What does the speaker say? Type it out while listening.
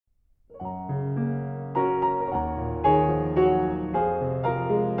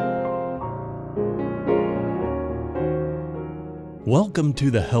Welcome to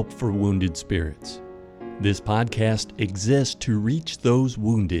the Help for Wounded Spirits. This podcast exists to reach those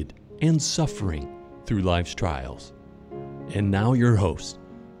wounded and suffering through life's trials. And now your hosts,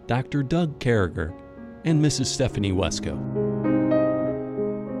 Dr. Doug Carragher and Mrs. Stephanie Wesco.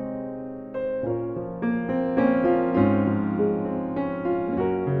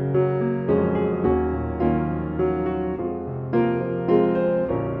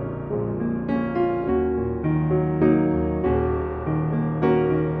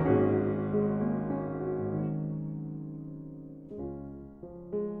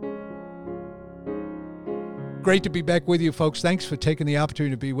 Great to be back with you, folks. Thanks for taking the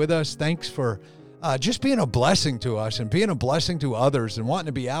opportunity to be with us. Thanks for just being a blessing to us and being a blessing to others and wanting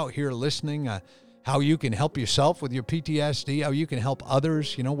to be out here listening, how you can help yourself with your PTSD, how you can help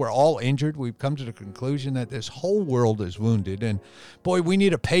others. You know, we're all injured. We've come to the conclusion that this whole world is wounded. And, boy, we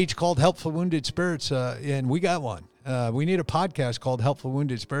need a page called Help for Wounded Spirits, and we got one. We need a podcast called Help for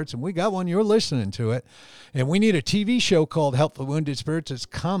Wounded Spirits, and we got one. You're listening to it. And we need a TV show called Help for Wounded Spirits. It's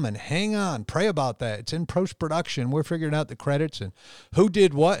coming. Hang on. Pray about that. It's in post-production. We're figuring out the credits and who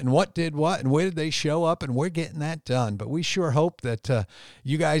did what and where did they show up, and we're getting that done. But we sure hope that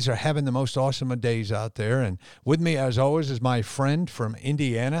you guys are having the most awesome of days out there. And with me, as always, is my friend from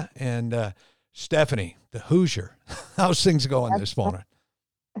Indiana, and Stephanie, the Hoosier. How's things going this morning?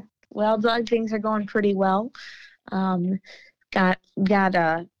 Well, Doug, things are going pretty well. Got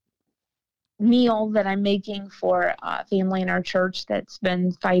a meal that I'm making for a family in our church that's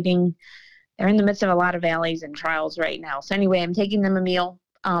been fighting. They're in the midst of a lot of valleys and trials right now. So anyway, I'm taking them a meal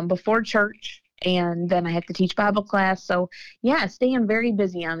before church, and then I have to teach Bible class. So yeah, staying very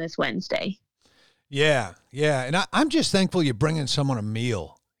busy on this Wednesday. Yeah. And I'm just thankful you're bringing someone a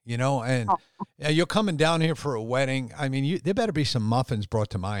meal, you know, and you're coming down here for a wedding. I mean, there better be some muffins brought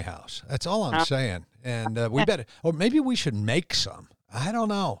to my house. That's all I'm saying. And we better, or maybe we should make some. I don't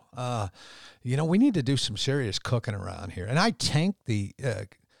know. You know, we need to do some serious cooking around here. And I tanked the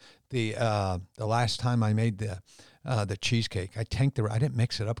last time I made the cheesecake. I didn't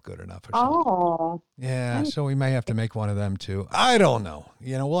mix it up good enough or something. Oh. Yeah, so we may have to make one of them too. I don't know.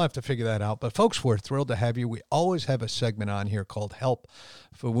 You know, we'll have to figure that out. But folks, we're thrilled to have you. We always have a segment on here called Help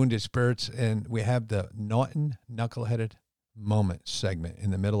for Wounded Spirits, and we have the Norton Knuckleheaded Moment segment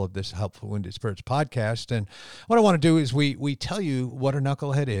in the middle of this Help for Wounded Spirits podcast. And what I want to do is we tell you what a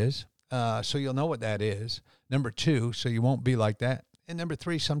knucklehead is, so you'll know what that is. Number two, so you won't be like that. And number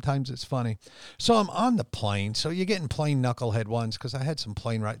three, sometimes it's funny. So I'm on the plane. So you're getting plane knucklehead ones because I had some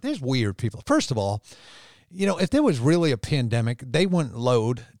plane rides. There's weird people. First of all, you know, if there was really a pandemic, they wouldn't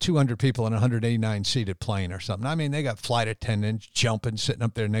load 200 people in a 189-seated plane or something. I mean, they got flight attendants jumping, sitting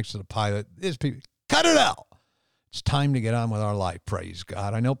up there next to the pilot. There's people. Cut it out. It's time to get on with our life, praise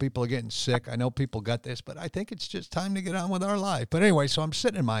God. I know people are getting sick. I know people got this, but I think it's just time to get on with our life. But anyway, so I'm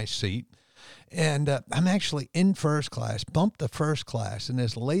sitting in my seat, and I'm actually in first class, bumped the first class, and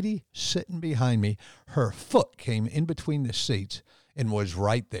this lady sitting behind me, her foot came in between the seats and was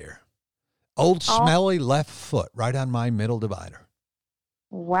right there. Old smelly left foot right on my middle divider.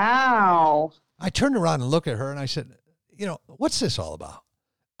 Wow. I turned around and looked at her, and I said, you know, what's this all about?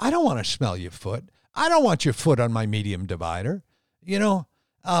 I don't want to smell your foot. I don't want your foot on my medium divider. You know,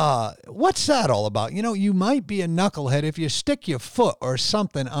 what's that all about? You know, you might be a knucklehead if you stick your foot or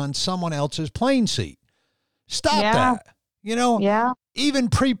something on someone else's plane seat. Stop that. You know, even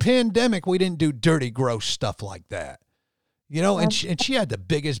pre-pandemic, we didn't do dirty, gross stuff like that. You know, and she had the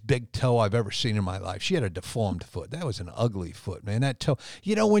biggest big toe I've ever seen in my life. She had a deformed foot. That was an ugly foot, man. That toe,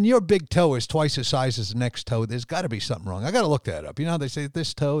 you know, when your big toe is twice the size as the next toe, there's got to be something wrong. I got to look that up. You know how they say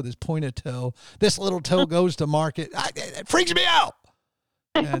this toe, this pointed toe, this little toe goes to market. It freaks me out.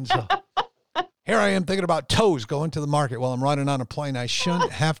 And so here I am thinking about toes going to the market while I'm riding on a plane. I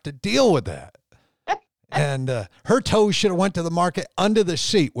shouldn't have to deal with that. And her toes should have went to the market under the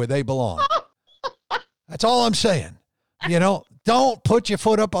seat where they belong. That's all I'm saying. You know, don't put your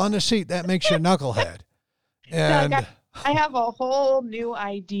foot up on the seat. That makes you a knucklehead. And Doug, I have a whole new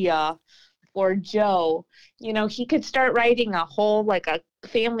idea for Joe. You know, he could start writing a whole, like a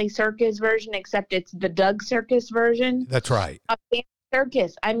family circus version, except it's the Doug circus version. That's right. A family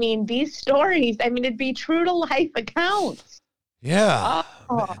circus. I mean, these stories, I mean, it'd be true to life accounts. Yeah.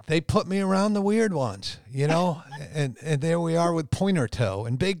 Oh. They put me around the weird ones, you know, and there we are with pointer toe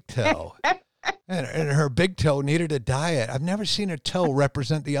and big toe. And her big toe needed a diet. I've never seen a toe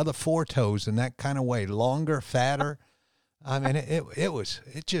represent the other four toes in that kind of way. Longer, fatter. I mean,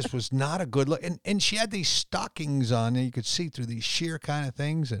 it just was not a good look. And she had these stockings on, and you could see through these sheer kind of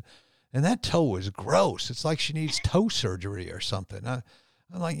things. And that toe was gross. It's like she needs toe surgery or something. I'm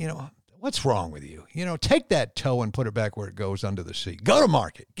like, you know, What's wrong with you? Take that toe and put it back where it goes under the seat. Go to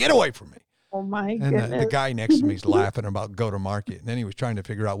market. Get away from me. Oh, my And goodness. the guy next to me is laughing about go to market. And then he was trying to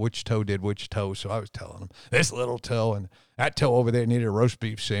figure out which toe did which toe. So I was telling him this little toe and that toe over there needed a roast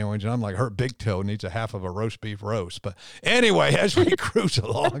beef sandwich. And I'm like, her big toe needs a half of a roast beef roast. But anyway, as we cruise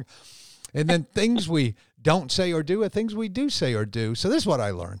along, and then things we don't say or do are things we do say or do. So this is what I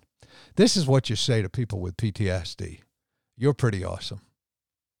learned. This is what you say to people with PTSD. You're pretty awesome.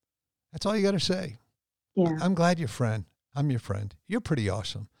 That's all you got to say. Yeah. I'm glad you're friend. I'm your friend. You're pretty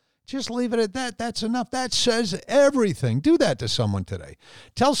awesome. Just leave it at that. That's enough. That says everything. Do that to someone today.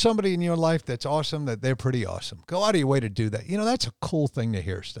 Tell somebody in your life that's awesome that they're pretty awesome. Go out of your way to do that. That's a cool thing to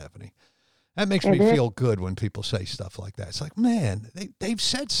hear, Stephanie. That makes me feel good when people say stuff like that. It's like, man, they've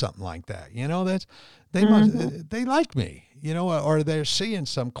said something like that. They like me, or they're seeing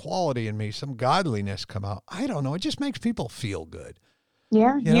some quality in me, some godliness come out. I don't know. It just makes people feel good.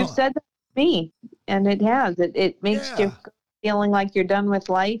 Yeah, you've said that to me, and it has. It makes you feeling like you're done with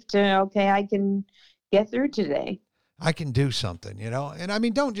life to, okay, I can get through today. I can do something, And I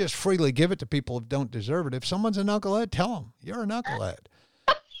mean, don't just freely give it to people who don't deserve it. If someone's a knucklehead, tell them you're a knucklehead.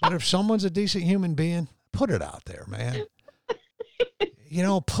 But if someone's a decent human being, put it out there, man.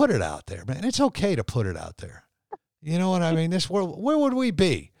 Put it out there, man. It's okay to put it out there. You know what I mean? This world, where would we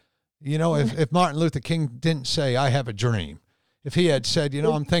be? If Martin Luther King didn't say, I have a dream. If he had said,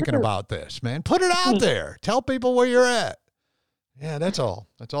 I'm thinking about this, man, put it out there. Tell people where you're at. Yeah, that's all.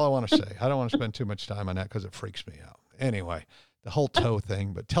 That's all I want to say. I don't want to spend too much time on that because it freaks me out. Anyway, the whole toe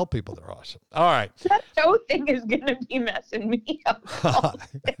thing, but tell people they're awesome. All right. That toe thing is going to be messing me up all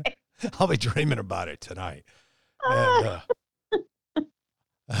day. I'll be dreaming about it tonight. And,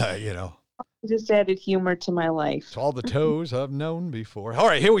 Just added humor to my life. It's all the toes I've known before. All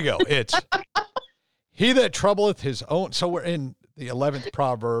right, here we go. It's he that troubleth his own. So we're in the 11th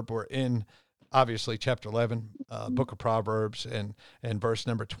proverb. We're in, obviously, chapter 11, book of Proverbs, and verse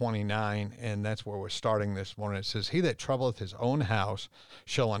number 29. And that's where we're starting this morning. It says, he that troubleth his own house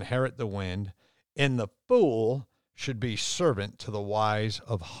shall inherit the wind, and the fool should be servant to the wise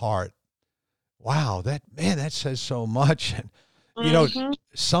of heart. Wow, that says so much. And,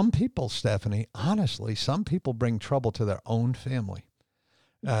 some people, Stephanie, honestly, some people bring trouble to their own family.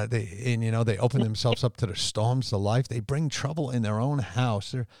 They open themselves up to the storms of life. They bring trouble in their own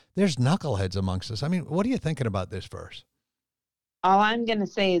house. There's knuckleheads amongst us. I mean, what are you thinking about this verse? All I'm going to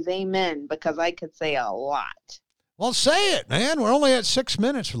say is amen, because I could say a lot. Well, say it, man. We're only at 6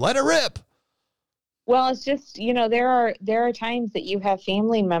 minutes. Let it rip. Well, it's just, there are times that you have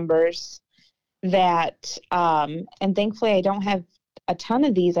family members that, and thankfully I don't have a ton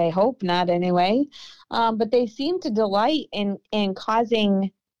of these, I hope not anyway, but they seem to delight in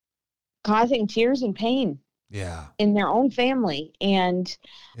causing tears and pain in their own family. And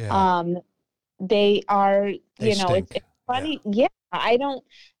they are, it's funny. Yeah,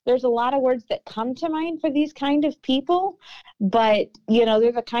 there's a lot of words that come to mind for these kind of people, but,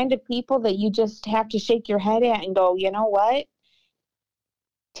 they're the kind of people that you just have to shake your head at and go, you know what?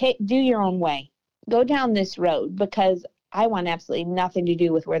 Do your own way. Go down this road, because I want absolutely nothing to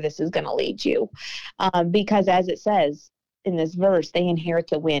do with where this is going to lead you. Because as it says in this verse, they inherit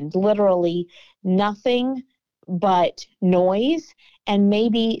the wind. Literally nothing but noise and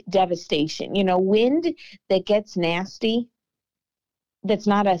maybe devastation. Wind that gets nasty, that's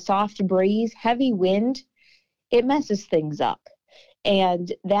not a soft breeze, heavy wind, it messes things up.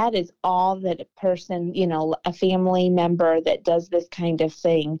 And that is all that a person, a family member that does this kind of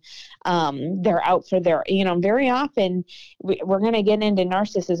thing, they're out for their, very often we're going to get into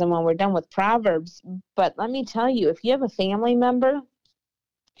narcissism when we're done with Proverbs. But let me tell you, if you have a family member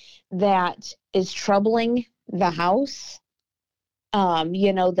that is troubling the house,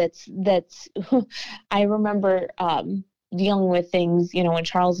 that's, I remember, dealing with things, when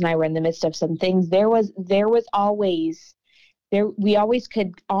Charles and I were in the midst of some things, there was always we always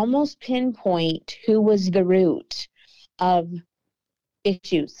could almost pinpoint who was the root of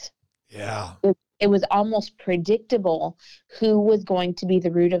issues. Yeah. It was almost predictable who was going to be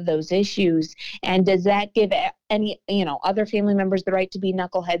the root of those issues. And does that give any, other family members the right to be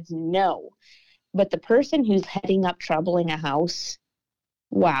knuckleheads? No. But the person who's heading up troubling a house,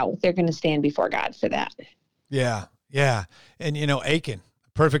 wow, they're going to stand before God for that. Yeah. Yeah. And, Achan,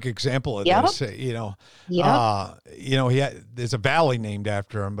 perfect example of this, there's a valley named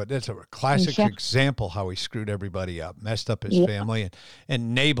after him, but it's a classic example how he screwed everybody up, messed up his family.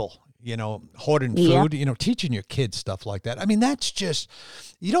 And Nabal, hoarding food, teaching your kids stuff like that. I mean, that's just,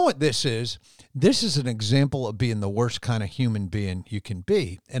 you know what this is? This is an example of being the worst kind of human being you can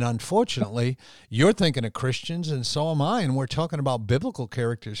be. And unfortunately, you're thinking of Christians, and so am I. And we're talking about biblical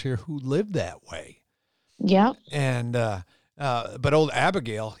characters here who live that way. Yeah. And, but old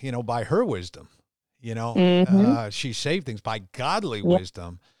Abigail, by her wisdom, she saved things by godly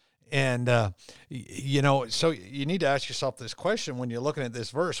wisdom. And, so you need to ask yourself this question when you're looking at this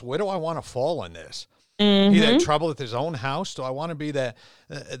verse: where do I want to fall in this? He that trouble with his own house. Do I want to be that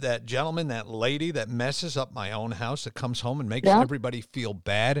gentleman, that lady that messes up my own house, that comes home and makes everybody feel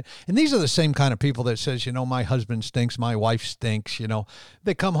bad? And these are the same kind of people that says, my husband stinks, my wife stinks.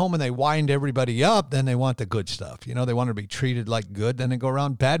 They come home and they wind everybody up. Then they want the good stuff. They want to be treated like good. Then they go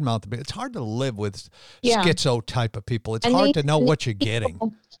around badmouth. It's hard to live with schizo type of people. It's hard to know what you're getting.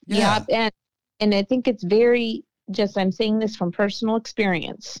 Yeah. And I think it's very I'm saying this from personal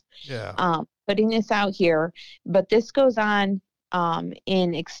experience. Yeah. Putting this out here, but this goes on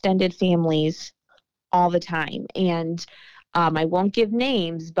in extended families all the time. And I won't give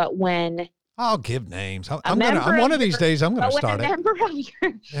names, but when I'll give names. One of these days I'm going to start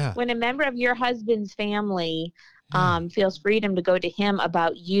it. When a member of your husband's family feels freedom to go to him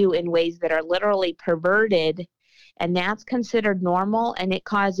about you in ways that are literally perverted, and that's considered normal, and it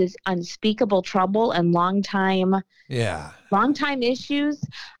causes unspeakable trouble and long time issues.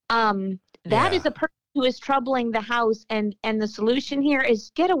 That is a person who is troubling the house, and the solution here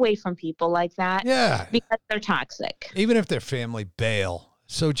is get away from people like that. Yeah, because they're toxic. Even if their family bail.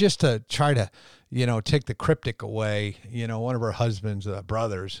 So just to try to, take the cryptic away. One of her husband's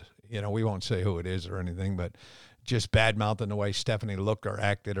brothers. We won't say who it is or anything, but just bad-mouthing the way Stephanie looked or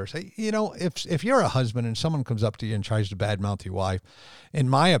acted, or say, if you're a husband and someone comes up to you and tries to bad-mouth your wife, in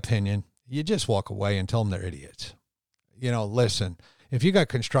my opinion, you just walk away and tell them they're idiots. Listen, if you got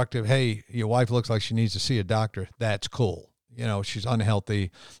constructive, hey, your wife looks like she needs to see a doctor, that's cool. She's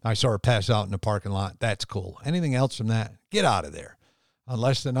unhealthy. I saw her pass out in the parking lot. That's cool. Anything else from that, get out of there.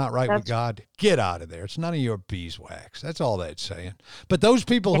 Unless they're not right with God, get out of there. It's none of your beeswax. That's all that's saying. But those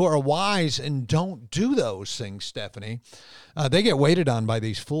people who are wise and don't do those things, Stephanie, they get waited on by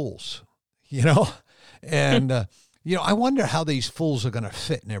these fools, and, I wonder how these fools are going to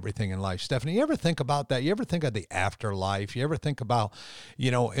fit in everything in life. Stephanie, you ever think about that? You ever think of the afterlife? You ever think about,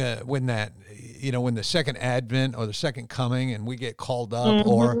 when the second advent or the second coming and we get called up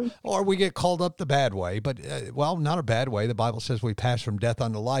or we get called up the bad way, but, not a bad way. The Bible says we pass from death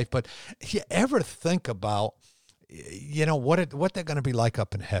unto life. But you ever think about, what they're going to be like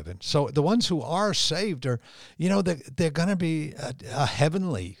up in heaven? So the ones who are saved are, they're going to be a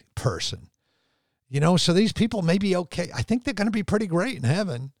heavenly person. So these people may be okay. I think they're going to be pretty great in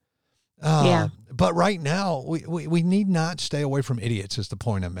heaven. But right now, we need not stay away from idiots is the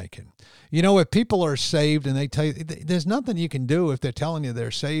point I'm making. If people are saved and they tell you, there's nothing you can do if they're telling you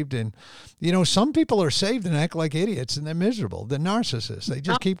they're saved. And, some people are saved and act like idiots and they're miserable. They're narcissists. They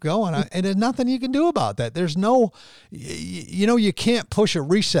just keep going. And there's nothing you can do about that. There's no, you can't push a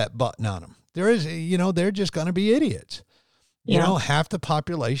reset button on them. There is, they're just going to be idiots. Half the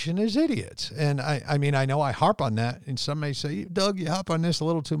population is idiots. And I mean, I know I harp on that, and some may say, Doug, you harp on this a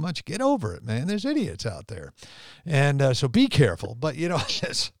little too much. Get over it, man. There's idiots out there. And so be careful. But,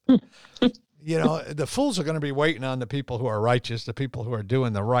 the fools are going to be waiting on the people who are righteous, the people who are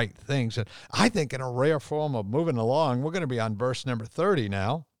doing the right things. And I think in a rare form of moving along, we're going to be on verse number 30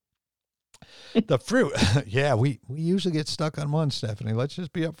 now. The fruit. Yeah, we usually get stuck on one, Stephanie. Let's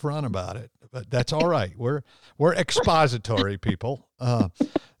just be upfront about it. But that's all right. We're expository people.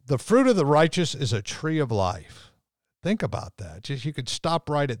 The fruit of the righteous is a tree of life. Think about that. Just you could stop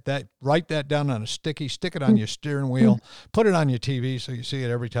right at that, write that down on a sticky, stick it on your steering wheel, put it on your TV so you see it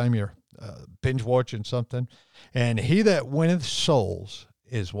every time you're binge watching something. And he that winneth souls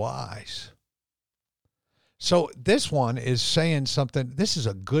is wise. So this one is saying something. This is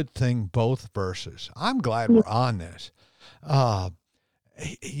a good thing, both verses. I'm glad we're on this.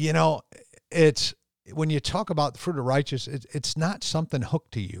 It's when you talk about the fruit of righteous, it's not something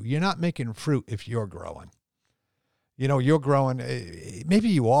hooked to you. You're not making fruit if you're growing. You're growing. Maybe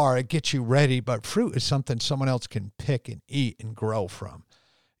you are. It gets you ready, but fruit is something someone else can pick and eat and grow from.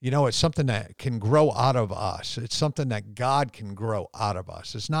 It's something that can grow out of us. It's something that God can grow out of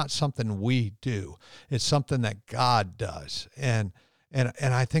us. It's not something we do. It's something that God does. And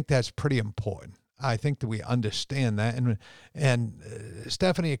I think that's pretty important. I think that we understand that. And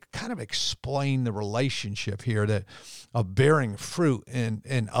Stephanie kind of explained the relationship here of bearing fruit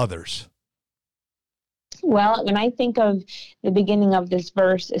in others. Well, when I think of the beginning of this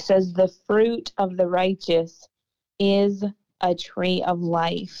verse, it says the fruit of the righteous is a tree of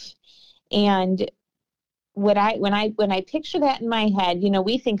life. And when I picture that in my head,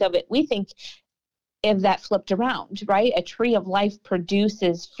 we think of that flipped around, right? A tree of life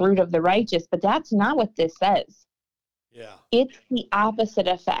produces fruit of the righteous, but that's not what this says. Yeah. It's the opposite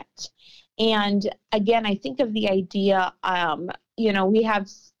effect. And again, I think of the idea, we have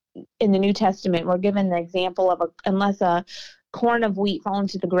in the New Testament, we're given the example of unless a corn of wheat fall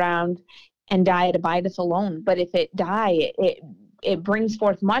into the ground and die, it abideth alone. But if it die, it brings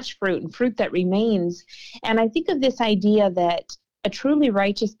forth much fruit, and fruit that remains. And I think of this idea that a truly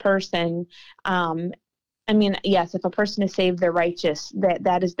righteous person, yes, if a person is saved, they're righteous.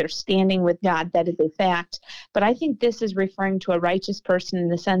 That is their standing with God. That is a fact. But I think this is referring to a righteous person in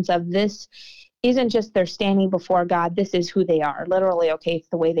the sense of this isn't just their standing before God. This is who they are. Literally, okay, it's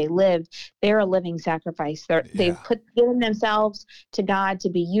the way they live. They're a living sacrifice. They've given themselves to God to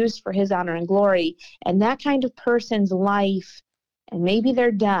be used for His honor and glory. And that kind of person's life, and maybe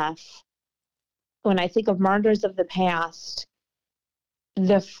their death, when I think of martyrs of the past,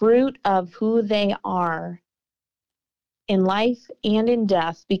 the fruit of who they are in life and in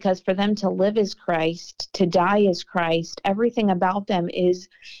death, because for them to live is Christ, to die is Christ, everything about them is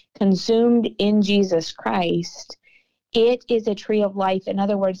consumed in Jesus Christ. It is a tree of life. In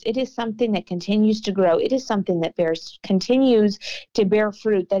other words, it is something that continues to grow. It is something that continues to bear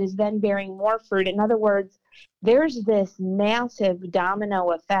fruit, that is then bearing more fruit. In other words, there's this massive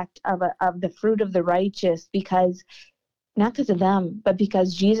domino effect of the fruit of the righteous, because not because of them, but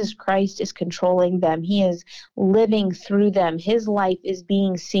because Jesus Christ is controlling them. He is living through them. His life is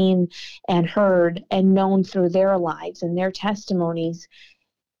being seen and heard and known through their lives and their testimonies.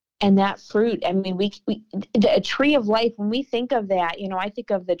 And that fruit, a tree of life, when we think of that, I think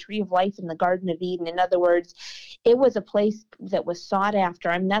of the tree of life in the Garden of Eden. In other words, it was a place that was sought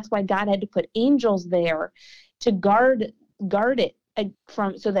after. That's why God had to put angels there to guard it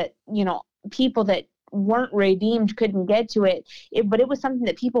so that, people that weren't redeemed couldn't get to it. But it was something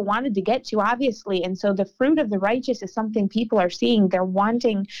that people wanted to get to, obviously. And so the fruit of the righteous is something people are seeing.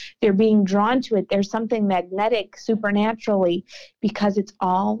 They're being drawn to it. There's something magnetic supernaturally, because it's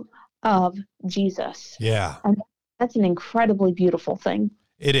all of Jesus. Yeah. And that's an incredibly beautiful thing.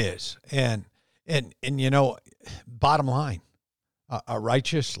 It is. And bottom line, a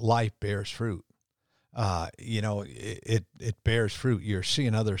righteous life bears fruit. It bears fruit. You're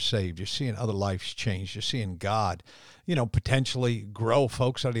seeing others saved. You're seeing other lives changed. You're seeing God, potentially grow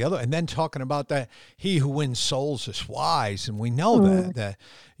folks out of the other. And then talking about that, he who wins souls is wise. And we know that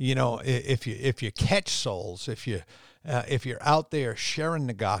if you catch souls, if you're out there sharing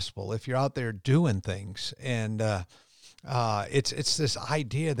the gospel, if you're out there doing things, and it's this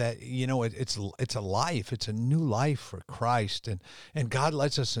idea that it's a life, it's a new life for Christ, and God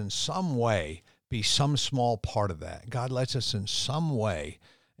lets us in some way be some small part of that. God lets us in some way,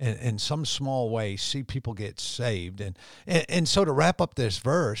 in some small way, see people get saved. And so to wrap up this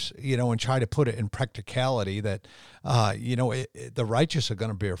verse, and try to put it in practicality, that, the righteous are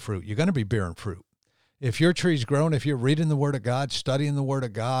going to bear fruit. You're going to be bearing fruit. If your tree's grown, if you're reading the Word of God, studying the Word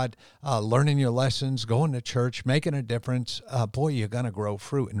of God, learning your lessons, going to church, making a difference, boy, you're going to grow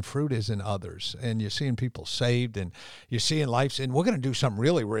fruit, and fruit is in others. And you're seeing people saved, and you're seeing lives. And we're going to do something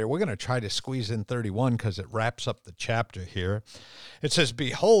really rare. We're going to try to squeeze in 31 because it wraps up the chapter here. It says,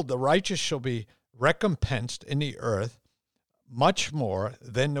 "Behold, the righteous shall be recompensed in the earth much more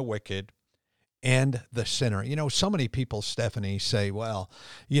than the wicked and the sinner." So many people, Stephanie, say, well,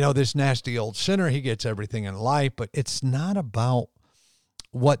 this nasty old sinner, he gets everything in life, but it's not about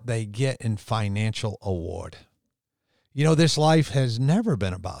what they get in financial award. This life has never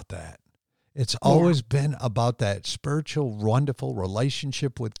been about that. It's always been about that spiritual, wonderful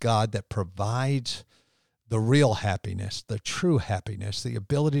relationship with God that provides the real happiness, the true happiness, the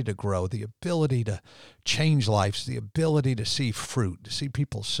ability to grow, the ability to change lives, the ability to see fruit, to see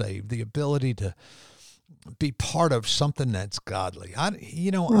people saved, the ability to be part of something that's godly.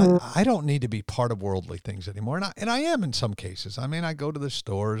 I don't need to be part of worldly things anymore. And I am in some cases. I go to the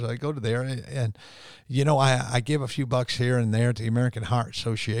stores, I go to there, and I give a few bucks here and there to the American Heart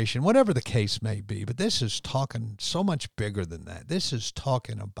Association, whatever the case may be. But this is talking so much bigger than that. This is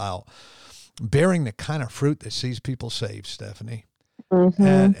talking about bearing the kind of fruit that sees people saved, Stephanie.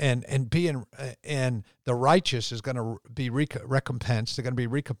 Mm-hmm. And the righteous is going to be recompensed. They're going to be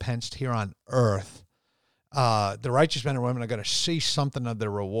recompensed here on earth. The righteous men and women are going to see something of their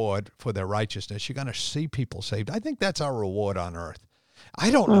reward for their righteousness. You're going to see people saved. I think that's our reward on earth.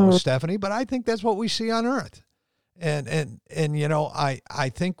 I don't know, Stephanie, but I think that's what we see on earth. And I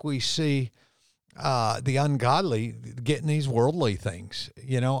think we see the ungodly getting these worldly things.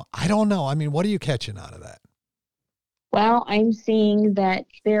 I don't know. What are you catching out of that? Well, I'm seeing that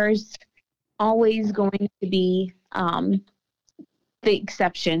there's always going to be the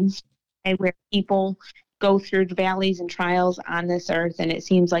exceptions, and where people go through valleys and trials on this earth, and it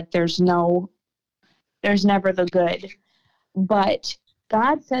seems like there's never the good. But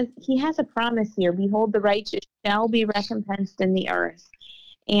God says he has a promise here. Behold, the righteous shall be recompensed in the earth.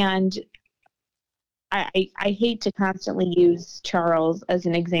 And I hate to constantly use Charles as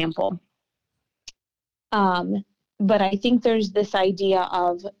an example. But I think there's this idea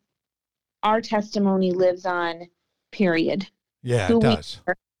of our testimony lives on, period. Yeah, Who it does.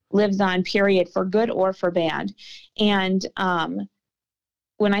 Lives on, period, for good or for bad. And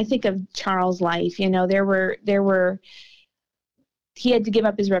when I think of Charles' life, he had to give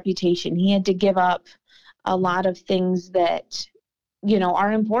up his reputation. He had to give up a lot of things that,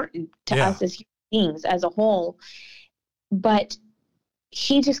 are important to us as human beings as a whole. But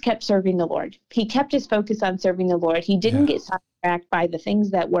he just kept serving the Lord. He kept his focus on serving the Lord. He didn't get sidetracked by the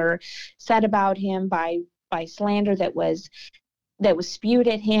things that were said about him, by slander that was spewed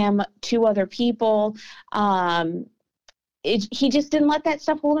at him to other people. He just didn't let that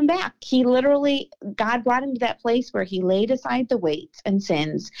stuff hold him back. God brought him to that place where he laid aside the weights and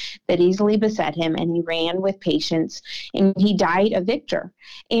sins that easily beset him, and he ran with patience, and he died a victor.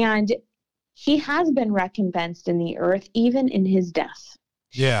 And he has been recompensed in the earth, even in his death.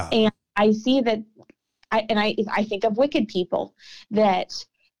 Yeah. And I see that, I think of wicked people, that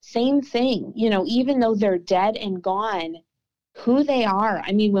same thing, even though they're dead and gone, who they are.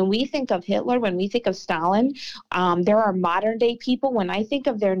 I mean, when we think of Hitler, when we think of Stalin, there are modern day people, when I think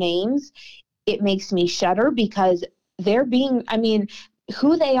of their names, it makes me shudder, because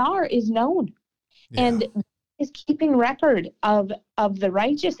who they are is known. Yeah. And is keeping record of the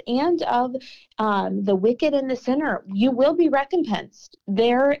righteous and of the wicked and the sinner. You will be recompensed.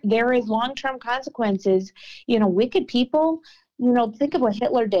 There is long-term consequences. Wicked people, think of what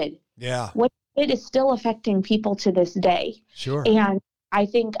Hitler did. Yeah. What it is still affecting people to this day. Sure. And I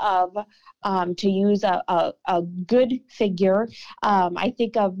think of, to use a good figure, I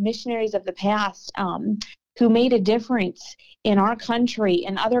think of missionaries of the past who made a difference in our country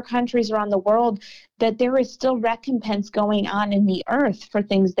and other countries around the world, that there is still recompense going on in the earth for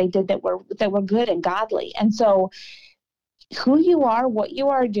things they did that were good and godly. And so who you are, what you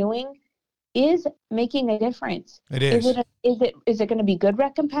are doing, is making a difference. It is. Is it going to be good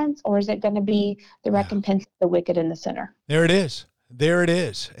recompense, or is it going to be the recompense of the wicked and the sinner? There it is.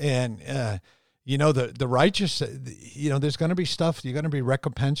 And, the righteous, there's going to be stuff, you're going to be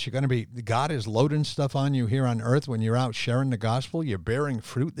recompensed. God is loading stuff on you here on earth when you're out sharing the gospel, you're bearing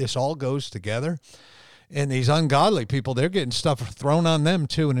fruit. This all goes together. And these ungodly people, they're getting stuff thrown on them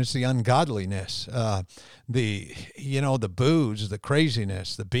too. And it's the ungodliness, the booze, the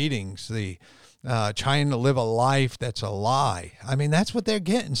craziness, the beatings, the trying to live a life that's a lie. I mean, that's what they're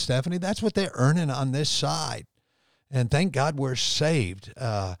getting, Stephanie. That's what they're earning on this side. And thank God we're saved.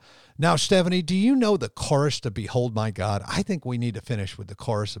 Now, Stephanie, do you know the chorus to Behold My God? I think we need to finish with the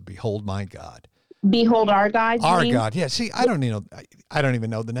chorus of Behold My God. Behold our God. Our God. Yeah. See, I don't even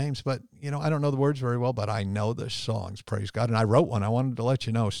know the names, but I don't know the words very well, but I know the songs. Praise God. And I wrote one. I wanted to let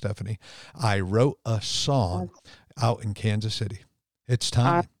you know, Stephanie. I wrote a song out in Kansas City. It's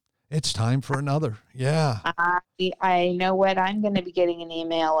time. It's time for another. Yeah. I know what I'm going to be getting an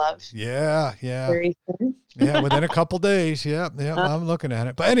email of. Yeah. Very soon. Yeah, within a couple days. Yeah. I'm looking at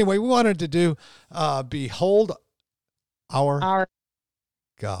it. But anyway, we wanted to do Behold Our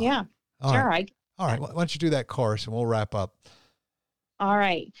God. Yeah. All sure. Right. All right. Why don't you do that chorus and we'll wrap up. All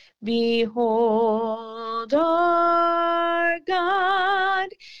right. Behold our God,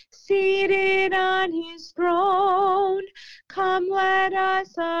 seated on his throne. Come, let us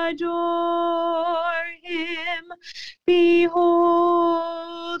adore him.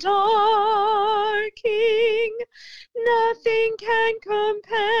 Behold our King, nothing can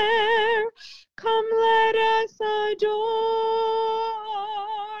compare. Come, let us adore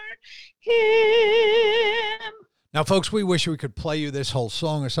him. Now, folks, we wish we could play you this whole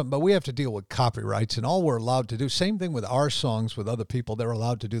song or something, but we have to deal with copyrights, and all we're allowed to do, same thing with our songs with other people, they're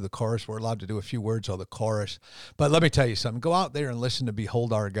allowed to do the chorus. We're allowed to do a few words of the chorus. But let me tell you something. Go out there and listen to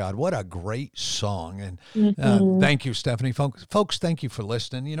Behold Our God. What a great song. And thank you, Stephanie. Folks, thank you for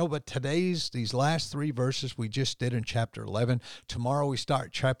listening. But these last three verses we just did in chapter 11. Tomorrow we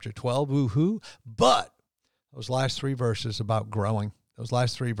start chapter 12. Woohoo. But those last three verses about growing. Those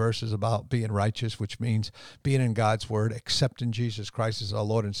last three verses about being righteous, which means being in God's word, accepting Jesus Christ as our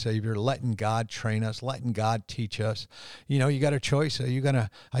Lord and Savior, letting God train us, letting God teach us. You got a choice. Are you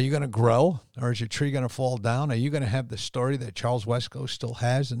gonna grow, or is your tree gonna fall down? Are you gonna have the story that Charles Wesco still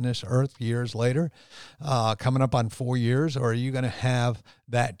has in this earth years later, coming up on 4 years, or are you gonna have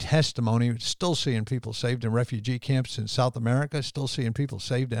that testimony. Still seeing people saved in refugee camps in South America, still seeing people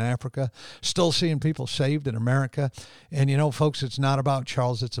saved in Africa, still seeing people saved in America. And, folks, it's not about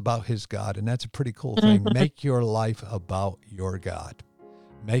Charles, it's about his God. And that's a pretty cool thing. Make your life about your God.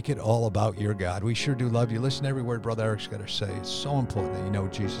 Make it all about your God. We sure do love you. Listen to every word Brother Eric's got to say. It's so important that you know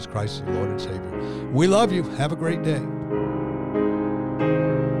Jesus Christ is your Lord and Savior. We love you. Have a great day.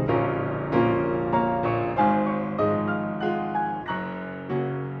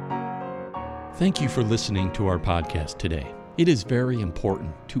 Thank you for listening to our podcast today. It is very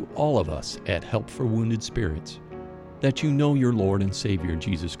important to all of us at Help for Wounded Spirits that you know your Lord and Savior,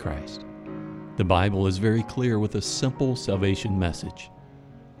 Jesus Christ. The Bible is very clear with a simple salvation message.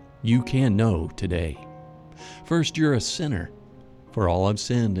 You can know today. First, you're a sinner, for all have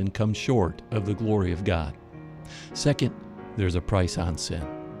sinned and come short of the glory of God. Second, there's a price on sin,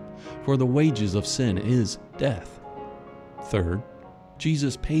 for the wages of sin is death. Third,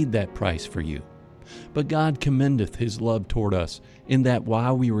 Jesus paid that price for you. But God commendeth his love toward us, in that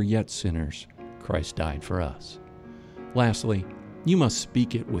while we were yet sinners, Christ died for us. Lastly, you must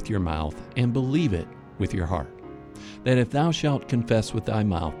speak it with your mouth and believe it with your heart, that if thou shalt confess with thy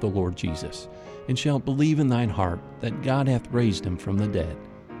mouth the Lord Jesus, and shalt believe in thine heart that God hath raised him from the dead,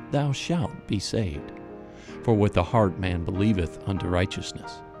 thou shalt be saved. For with the heart man believeth unto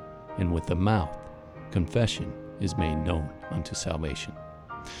righteousness, and with the mouth confession is made known unto salvation.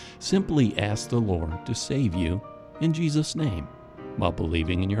 Simply ask the Lord to save you in Jesus' name while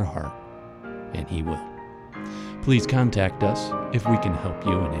believing in your heart, and he will. Please contact us if we can help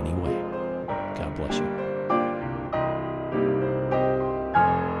you in any way. God bless you.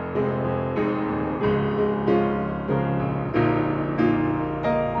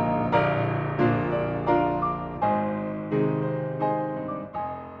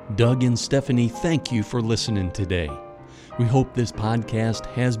 Doug and Stephanie, thank you for listening today. We hope this podcast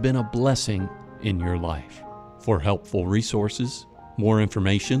has been a blessing in your life. For helpful resources, more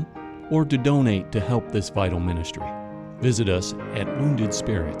information, or to donate to help this vital ministry, visit us at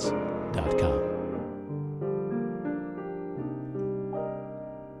woundedspirits.com.